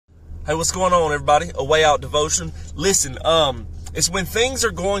Hey, what's going on, everybody? A Way Out devotion. Listen, it's when things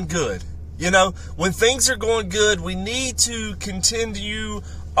are going good. You know, when things are going good, we need to continue,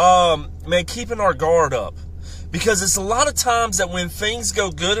 keeping our guard up. Because it's a lot of times that when things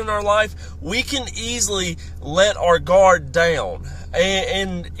go good in our life, we can easily let our guard down.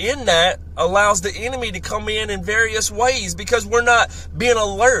 And in that allows the enemy to come in various ways because we're not being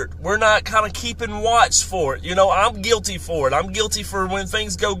alert. We're not kind of keeping watch for it. You know, I'm guilty for it. I'm guilty for when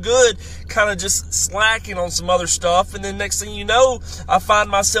things go good, kind of just slacking on some other stuff. And then next thing you know, I find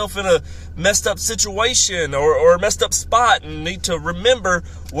myself in a messed up situation or a messed up spot and need to remember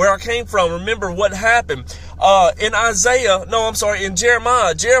where I came from. Remember what happened. In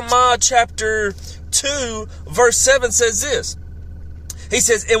Jeremiah chapter 2, verse 7 says this. He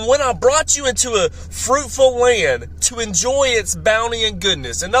says, and when I brought you into a fruitful land to enjoy its bounty and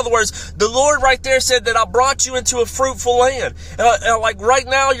goodness. In other words, the Lord right there said that I brought you into a fruitful land. Like right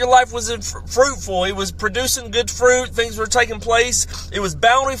now, your life was fruitful. It was producing good fruit. Things were taking place. It was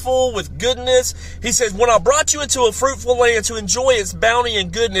bountiful with goodness. He says, when I brought you into a fruitful land to enjoy its bounty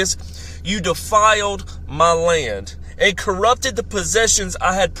and goodness, you defiled my land and corrupted the possessions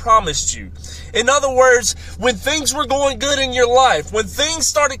I had promised you. In other words, when things were going good in your life, when things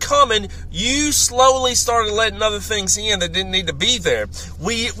started coming, you slowly started letting other things in that didn't need to be there.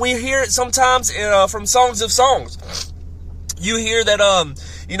 We hear it sometimes from Songs of Songs. You hear that,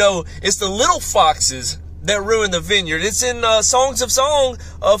 it's the little foxes that ruin the vineyard. It's in Songs of Song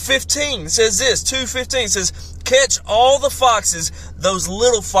 15. It says this, 2:15 says, catch all the foxes, those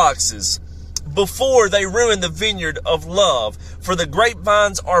little foxes, before they ruin the vineyard of love, for the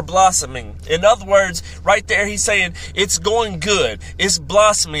grapevines are blossoming. In other words, right there he's saying it's going good. It's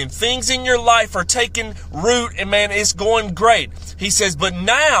blossoming. Things in your life are taking root and man, it's going great. He says, but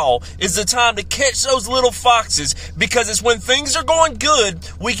now is the time to catch those little foxes, because it's when things are going good,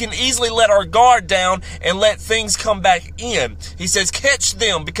 we can easily let our guard down and let things come back in. He says, catch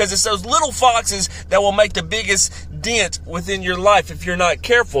them, because it's those little foxes that will make the biggest dent within your life if you're not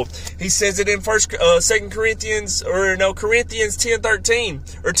careful. He says it in Corinthians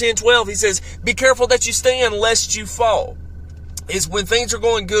 10:13 or 10:12. He says, be careful that you stand lest you fall. It's when things are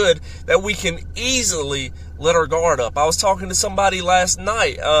going good that we can easily let our guard up. I was talking to somebody last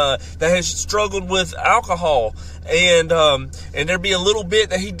night that has struggled with alcohol, and there'd be a little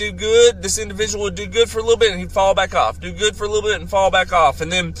bit that he'd do good. This individual would do good for a little bit and he'd fall back off. Do good for a little bit and fall back off.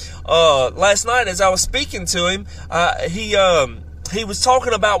 And then last night, as I was speaking to him, he was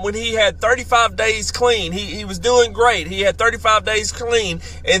talking about when he had 35 days clean. He was doing great. He had 35 days clean,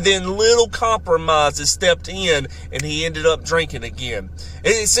 and then little compromises stepped in, and he ended up drinking again.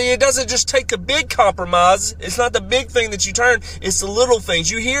 It doesn't just take the big compromise. It's not the big thing that you turn. It's the little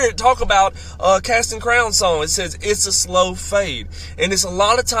things. You hear it talk about Casting Crowns song. It says it's a slow fade. And it's a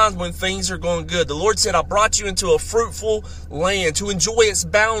lot of times when things are going good. The Lord said, I brought you into a fruitful land to enjoy its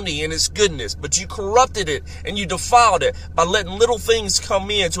bounty and its goodness, but you corrupted it and you defiled it by letting little things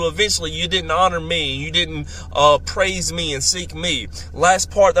come in to eventually you didn't honor me. You didn't praise me and seek me.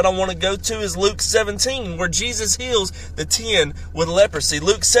 Last part that I want to go to is Luke 17, where Jesus heals the 10 with leprosy.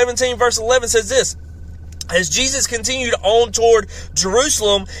 Luke 17 verse 11 says this. As Jesus continued on toward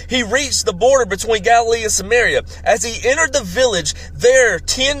Jerusalem, he reached the border between Galilee and Samaria. As he entered the village, there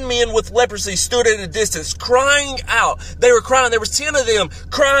 10 men with leprosy stood at a distance, crying out. They were crying. There was 10 of them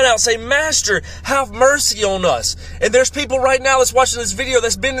crying out, saying, Master, have mercy on us. And there's people right now that's watching this video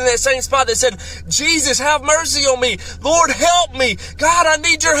that's been in that same spot that said, Jesus, have mercy on me. Lord, help me. God, I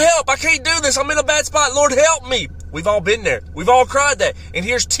need your help. I can't do this. I'm in a bad spot. Lord, help me. We've all been there. We've all cried that. And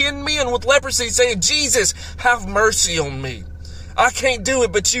here's 10 men with leprosy saying, Jesus, have mercy on me. I can't do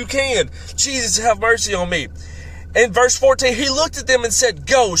it, but you can. Jesus, have mercy on me. In verse 14, he looked at them and said,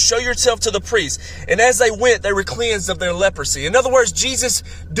 go, show yourself to the priest. And as they went, they were cleansed of their leprosy. In other words, Jesus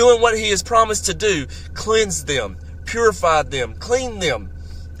doing what he has promised to do, cleansed them, purified them, cleaned them.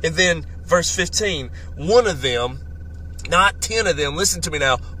 And then verse 15, one of them, not 10 of them, listen to me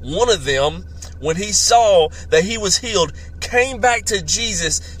now, one of them, when he saw that he was healed, came back to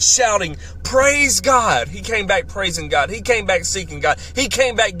Jesus shouting, praise God. He came back praising God. He came back seeking God. He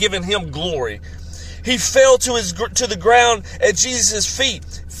came back giving him glory. He fell to the ground at Jesus' feet,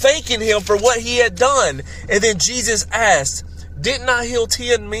 thanking him for what he had done. And then Jesus asked, didn't I heal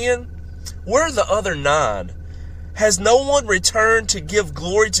 10 men? Where are the other 9? Has no one returned to give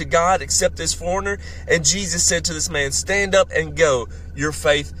glory to God except this foreigner? And Jesus said to this man, stand up and go. Your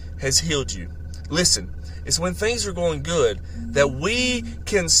faith has healed you. Listen, it's when things are going good that we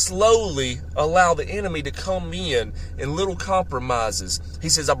can slowly allow the enemy to come in little compromises. He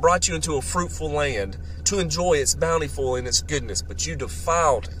says, I brought you into a fruitful land to enjoy its bountiful and its goodness, but you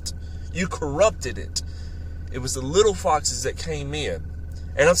defiled it. You corrupted it. It was the little foxes that came in.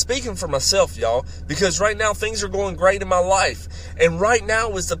 And I'm speaking for myself, y'all, because right now things are going great in my life. And right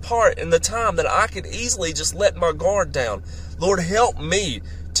now is the part and the time that I could easily just let my guard down. Lord, help me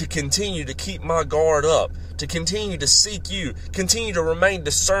to continue to keep my guard up, to continue to seek you, continue to remain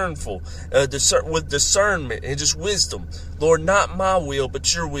discernful, with discernment and just wisdom. Lord, not my will,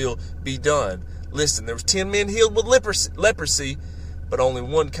 but your will be done. Listen, there was 10 men healed with leprosy, but only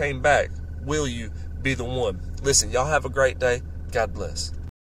one came back. Will you be the one? Listen, y'all have a great day. God bless.